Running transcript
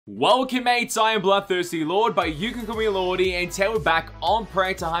Welcome mates, I am BloodThirstyLord, but you can call me Lordy, and today we're back on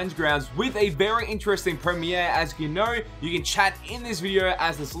Paragon grounds with a very interesting premiere. As you know, you can chat in this video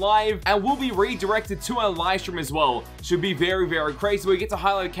as it's live, and we'll be redirected to our live stream as well. Should be very crazy. We get to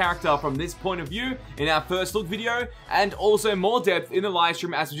highlight a character from this point of view in our first look video, and also more depth in the live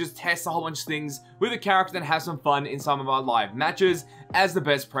stream as we just test a whole bunch of things with a character and have some fun in some of our live matches as the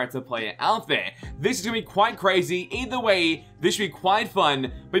best Predator player out there. This is gonna be quite crazy. Either way, this should be quite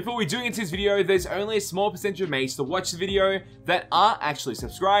fun. Before we do get into this video, there's only a small percentage of mates to watch the video that are actually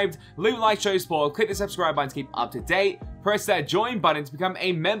subscribed. Leave a like, show your support, click the subscribe button to keep up to date, press that join button to become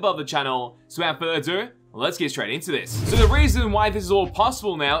a member of the channel. So without further ado, let's get straight into this. So the reason why this is all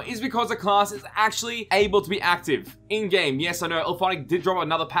possible now is because the class is actually able to be active in-game. Yes, I know Elphonic did drop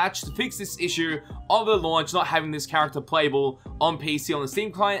another patch to fix this issue of the launch not having this character playable on PC on the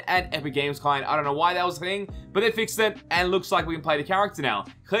Steam client and Epic Games client. I don't know why that was a thing, but they fixed it and it looks like we can play the character now.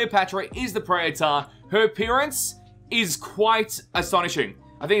 Cleopatra is the Predator. Her appearance is quite astonishing.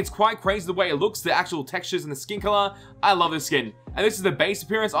 I think it's quite crazy the way it looks, the actual textures and the skin color. I love this skin. And this is the base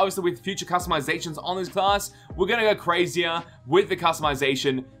appearance. Obviously, with future customizations on this class, we're gonna go crazier with the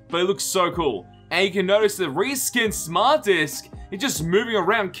customization, but it looks so cool. And you can notice the reskin smart disc is just moving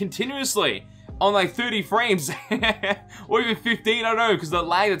around continuously on like 30 frames, or even 15, I don't know, because the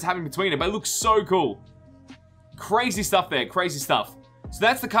lag that's happening between it, but it looks so cool. Crazy stuff there, crazy stuff. So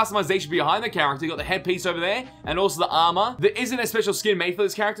that's the customization behind the character. You got the headpiece over there, and also the armor. There isn't a special skin made for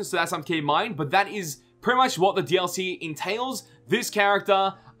this character, so that's something to keep in mind, but that is pretty much what the DLC entails. This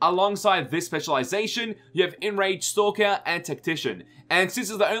character, alongside this specialization, you have Enraged, Stalker, and Tactician. And since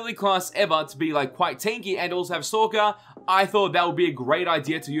it's the only class ever to be like quite tanky and also have Stalker, I thought that would be a great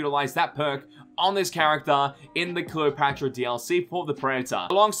idea to utilize that perk on this character in the Cleopatra DLC for the Predator.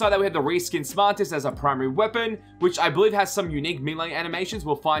 Alongside that, we have the reskin Smartest as a primary weapon, which I believe has some unique melee animations.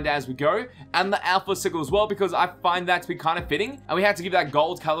 We'll find out as we go. And the Alpha Sickle as well, because I find that to be kind of fitting. And we had to give that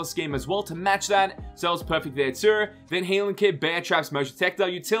gold color scheme as well to match that, so that was perfect there too. Then Healing Kit, Bear Traps, Motion Detector,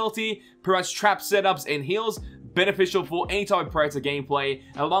 Utility, pretty much trap setups and heals, beneficial for any type of Predator gameplay.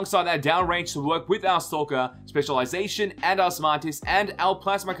 And alongside that, downrange to work with our Stalker specialization and our Smartest and our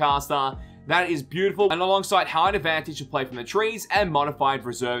Plasma Caster. That is beautiful. And alongside Hide Advantage to play from the trees and modified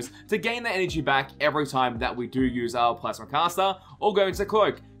reserves to gain the energy back every time that we do use our Plasma Caster or go into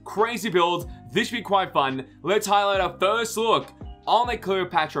Cloak. Crazy build. This should be quite fun. Let's highlight our first look on the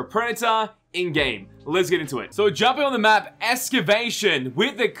Cleopatra Predator in-game. Let's get into it. So jumping on the map, Excavation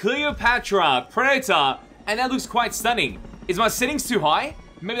with the Cleopatra Predator, and that looks quite stunning. Is my settings too high?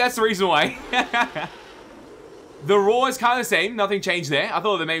 Maybe that's the reason why. The raw is kind of the same, nothing changed there. I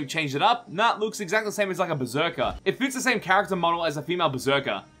thought they maybe changed it up. Nah, it looks exactly the same as like a Berserker. It fits the same character model as a female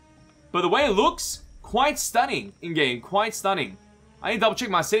Berserker. But the way it looks, quite stunning in-game, quite stunning. I need to double check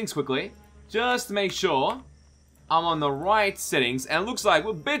my settings quickly, just to make sure I'm on the right settings. And it looks like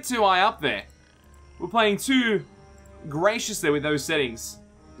we're a bit too high up there. We're playing too gracious there with those settings.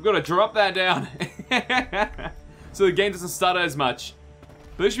 We've got to drop that down. So the game doesn't stutter as much.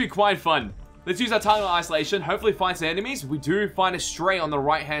 But this should be quite fun. Let's use our target isolation, hopefully find some enemies. We do find a stray on the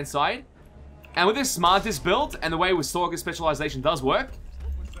right hand side. And with this Smartest build, and the way with Stalker specialization does work,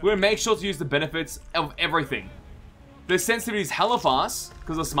 we're going to make sure to use the benefits of everything. The sensitivity is hella fast,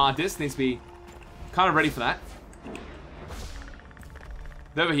 because the Smartest needs to be kind of ready for that.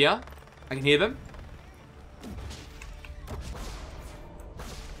 They're over here. I can hear them.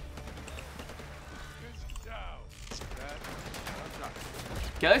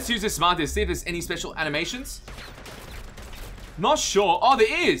 Okay, let's use this Smartest, see if there's any special animations. Not sure. Oh,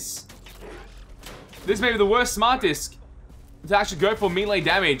 there is! This may be the worst Smartest to actually go for melee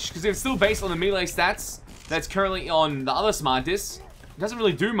damage, because it's still based on the melee stats that's currently on the other Smartest. It doesn't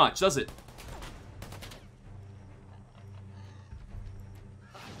really do much, does it?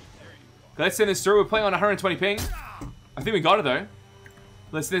 Okay, let's send this through. We're playing on 120 ping. I think we got it, though.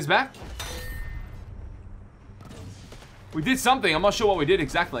 Let's send this back. We did something. I'm not sure what we did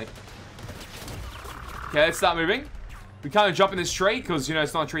exactly. Okay, let's start moving. We can't jump in this tree because, you know,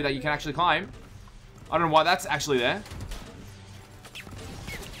 it's not a tree that you can actually climb. I don't know why that's actually there.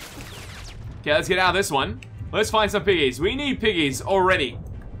 Okay, let's get out of this one. Let's find some piggies. We need piggies already.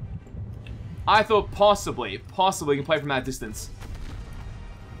 I thought possibly we can play from that distance.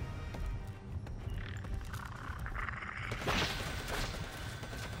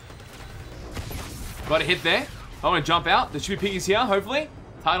 Got a hit there. I want to jump out. There should be piggies here, hopefully.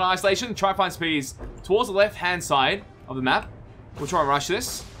 Target isolation. Try to find some piggies towards the left-hand side of the map. We'll try and rush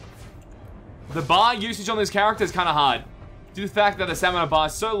this. The bar usage on this character is kind of hard. Due to the fact that the stamina bar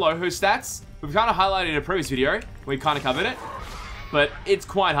is so low, her stats, we've kind of highlighted in a previous video. We kind of covered it. but it's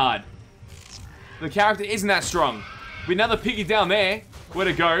quite hard. The character isn't that strong. With another piggy down there. Where'd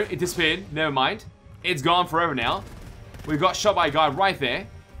it go? It disappeared. Never mind. It's gone forever now. We got shot by a guy right there.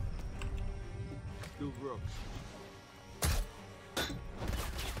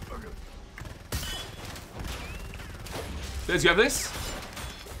 Let's go for this.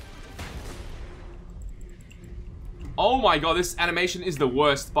 Oh my god, this animation is the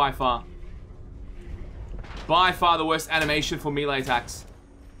worst by far. By far the worst animation for melee attacks.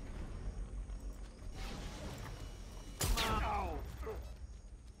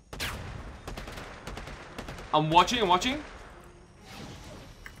 I'm watching.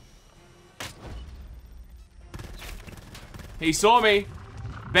 He saw me.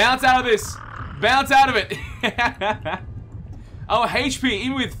 Bounce out of this. Bounce out of it. Oh, HP,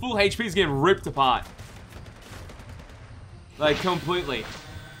 even with full HP, is getting ripped apart. Like, completely.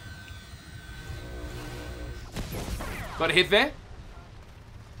 Got a hit there.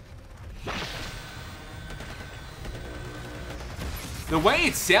 The way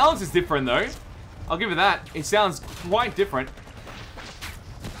it sounds is different, though. I'll give it that. It sounds quite different.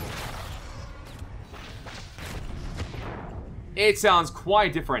 It sounds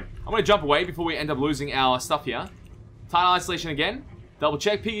quite different. I'm going to jump away before we end up losing our stuff here. Title isolation again. Double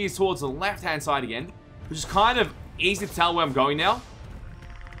check. Piggy is towards the left-hand side again. Which is kind of easy to tell where I'm going now.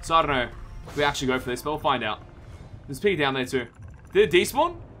 So I don't know if we actually go for this, but we'll find out. There's Piggy down there too. Did it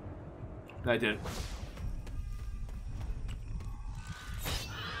despawn? No, it didn't.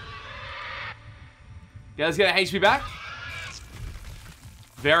 Okay, let's get our HP back.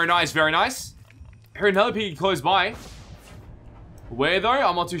 Very nice, very nice. Heard another piggy close by. Where though?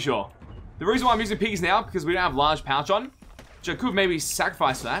 I'm not too sure. The reason why I'm using piggies now, because we don't have large pouch on. Which I could maybe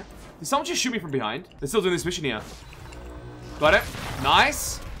sacrifice for that. Did someone just shoot me from behind? They're still doing this mission here. Got it.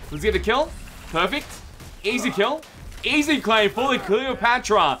 Nice. Let's get the kill. Perfect. Easy kill. Easy claim for the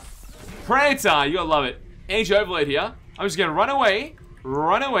Cleopatra. Predator. You gotta love it. Energy overload here. I'm just gonna run away.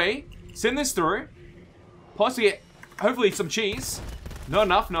 Run away. Send this through. Possibly get, hopefully, some cheese. Not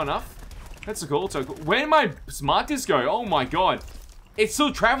enough, not enough. That's so cool, so cool. Where did my smart disc go? Oh my god. It's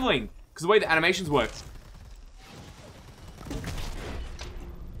still traveling. Because the way the animations work.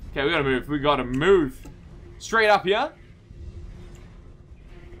 Okay, we gotta move. We gotta move. Straight up here.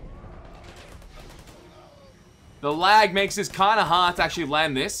 The lag makes this kind of hard to actually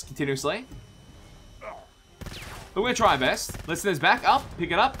land this continuously. But we're gonna try our best. Let's send this back up.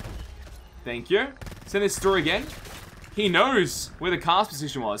 Pick it up. Thank you. Send this through again. He knows where the cast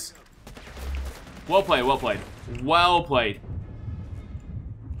position was. Well played, well played. Well played.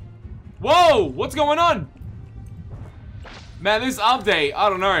 Whoa! What's going on? Man, this update, I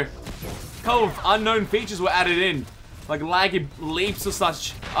don't know. A couple of unknown features were added in. Like laggy leaps or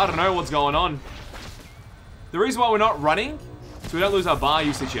such. I don't know what's going on. The reason why we're not running, so we don't lose our bar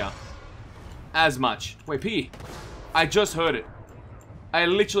usage here. As much. Wait, P. I just heard it. I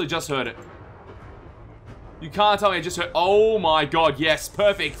literally just heard it. You can't tell me I just heard. Oh my god, yes.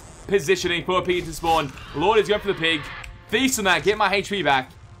 Perfect positioning for a pig to spawn. Lordy's going for the pig. Feast on that. Get my HP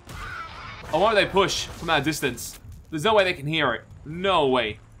back. I wonder if they push from that distance. There's no way they can hear it. No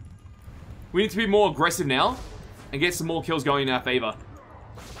way. We need to be more aggressive now and get some more kills going in our favor.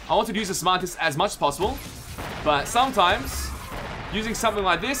 I want to use the smartest as much as possible, but sometimes using something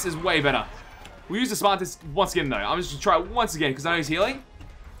like this is way better. We'll use the smartest once again though. I'm just gonna try it once again because I know he's healing.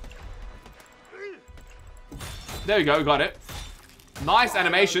 There we go, got it. Nice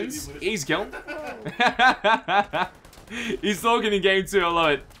animations. Easy kill. He's talking in game 2, I love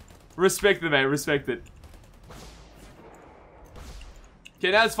it. Respect it, mate, respect it.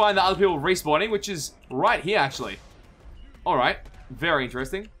 Okay, now let's find the other people respawning, which is right here, actually. Alright, very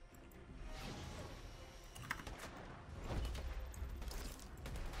interesting.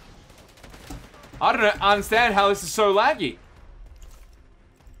 I don't understand how this is so laggy.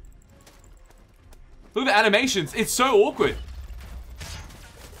 Look at the animations, it's so awkward.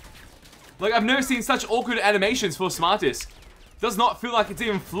 Like, I've never seen such awkward animations for Smartest. Does not feel like it's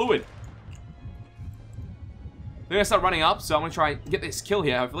even fluid. They're gonna start running up, so I'm gonna try and get this kill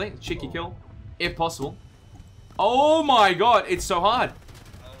here, hopefully. Cheeky kill, if possible. Oh my god, it's so hard.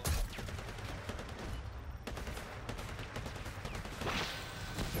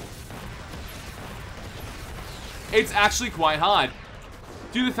 It's actually quite hard.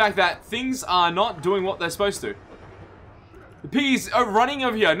 Due to the fact that things are not doing what they're supposed to. The piggies are running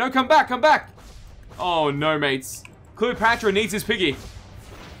over here. No, come back, come back. Oh no, mates. Cleopatra needs his piggy.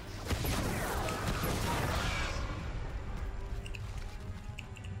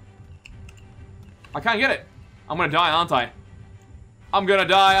 I can't get it. I'm gonna die, aren't I? I'm gonna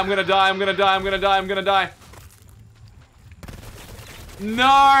die, I'm gonna die, I'm gonna die, I'm gonna die, I'm gonna die.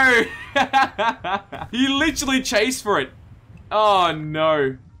 No! He literally chased for it. Oh,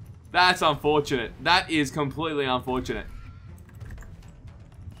 no. That's unfortunate. That is completely unfortunate.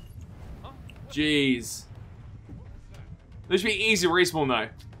 Jeez. This should be easy respawn, though,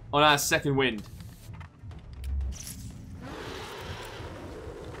 on our second wind.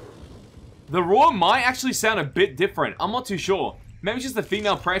 The roar might actually sound a bit different. I'm not too sure. Maybe just the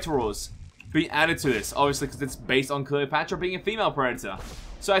female predator roars being added to this. Obviously, because it's based on Cleopatra being a female predator.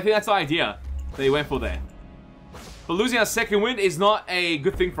 So I think that's the idea they went for there. But losing our second wind is not a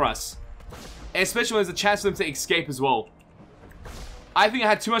good thing for us. Especially when there's a chance for them to escape as well. I think I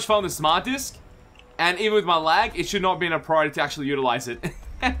had too much fun with the smart disc. And even with my lag, it should not be in a priority to actually utilize it.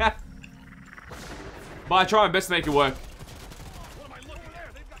 But I try my best to make it work.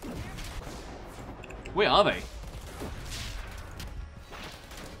 Where are they?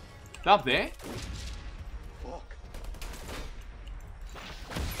 They're up there?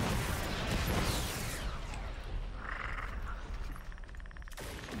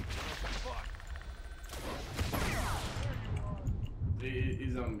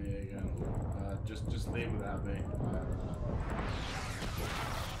 He's on me again. Just leave without me.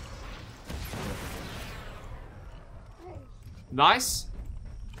 Nice.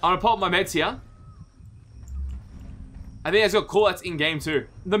 I'm gonna pop my meds here. I think it's got callouts in game too.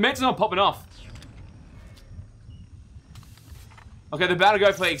 The meds are not popping off. Okay, they're about to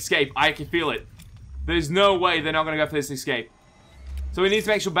go for the escape. I can feel it. There's no way they're not gonna go for this escape. So we need to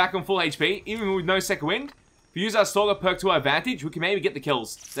make sure back on full HP, even with no second wind. If we use our Stalker perk to our advantage, we can maybe get the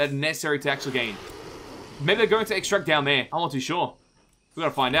kills that are necessary to actually gain. Maybe they're going to extract down there. I'm not too sure. We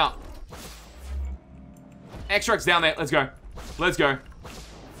gotta find out. Extract's down there. Let's go. Let's go.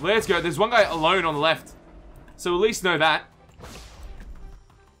 Let's go. There's one guy alone on the left. So at least know that.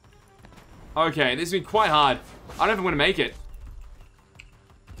 Okay, this has been quite hard. I don't know if I'm going to make it.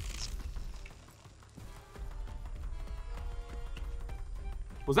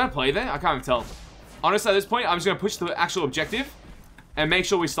 Was that a play there? I can't even tell. Honestly, at this point, I'm just going to push the actual objective and make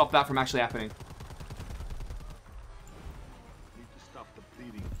sure we stop that from actually happening. Need to stop the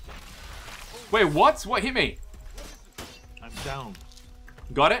bleeding. Wait, what? What hit me? I'm down.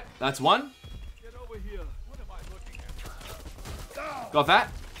 Got it. That's one. Get over here. What am I looking at? Got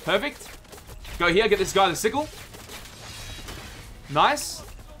that. Perfect. Go here, get this guy the sickle. Nice.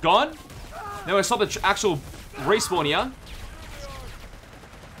 Gone. Now we stop the actual respawn here.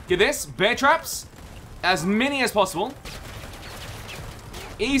 Get this. Bear traps. As many as possible.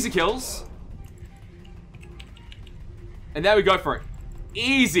 Easy kills. And there we go for it.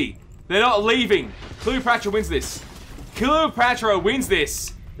 Easy. They're not leaving. Cleopatra wins this. Cleopatra wins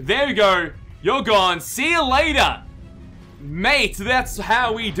this. There we go. You're gone. See you later. Mate, that's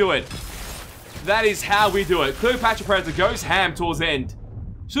how we do it. That is how we do it. Cleopatra Predator goes ham towards the end.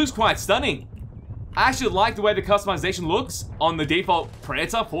 She looks quite stunning. I actually like the way the customization looks on the default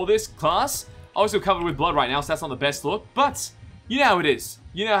Predator for this class. Obviously we're covered with blood right now, so that's not the best look. But, you know how it is.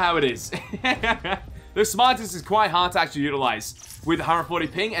 You know how it is. The smartest is quite hard to actually utilize with 140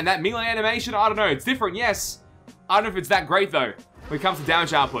 ping. And that melee animation, I don't know. It's different, yes. I don't know if it's that great, though, when it comes to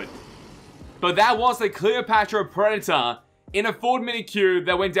damage output. But that was the Cleopatra Predator in a 4-minute queue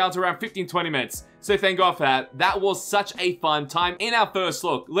that went down to around 15-20 minutes. So thank God for that. That was such a fun time in our first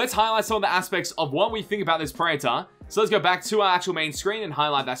look. Let's highlight some of the aspects of what we think about this Predator. So let's go back to our actual main screen and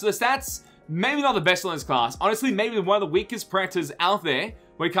highlight that. So the stats, maybe not the best in this class. Honestly, maybe one of the weakest Predators out there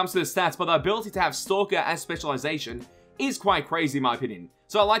when it comes to the stats. But the ability to have Stalker as specialization is quite crazy in my opinion.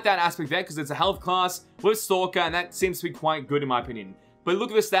 So I like that aspect there because it's a health class with Stalker and that seems to be quite good in my opinion. But look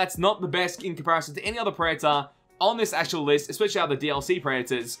at the stats, not the best in comparison to any other Predator on this actual list, especially out of the DLC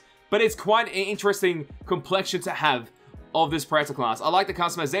Predators. But it's quite an interesting complexion to have of this Predator class. I like the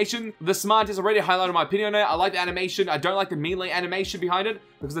customization. The smart is already highlighted my opinion on it. I like the animation. I don't like the melee animation behind it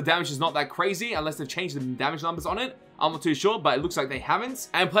because the damage is not that crazy unless they've changed the damage numbers on it. I'm not too sure, but it looks like they haven't.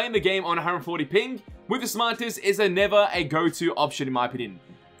 And playing the game on 140 ping with the smartest is never a go-to option in my opinion.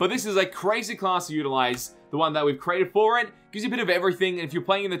 But this is a crazy class to utilize. The one that we've created for it gives you a bit of everything. And if you're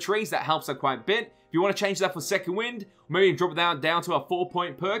playing in the trees, that helps out quite a bit. If you want to change that for second wind, maybe drop it down to a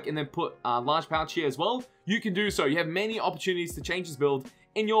 4-point perk and then put a large pouch here as well, you can do so. You have many opportunities to change this build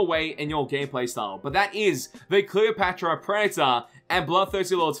in your way, in your gameplay style. But that is the Cleopatra Predator and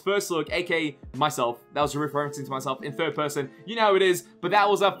BloodThirstyLord's first look, aka myself. That was a referencing to myself in third person. You know how it is, but that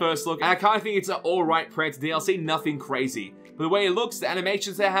was our first look. And I kind of think it's an alright Predator DLC, nothing crazy. But But the way it looks, the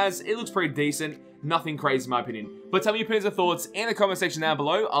animations it has, it looks pretty decent. Nothing crazy in my opinion. But tell me your opinions and thoughts in the comment section down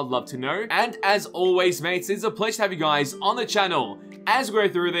below. I'd love to know. And as always, mates, it's a pleasure to have you guys on the channel as we go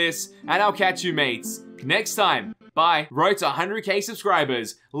through this. And I'll catch you, mates, next time. Bye. Road to 100k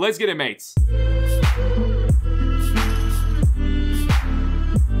subscribers. Let's get it, mates.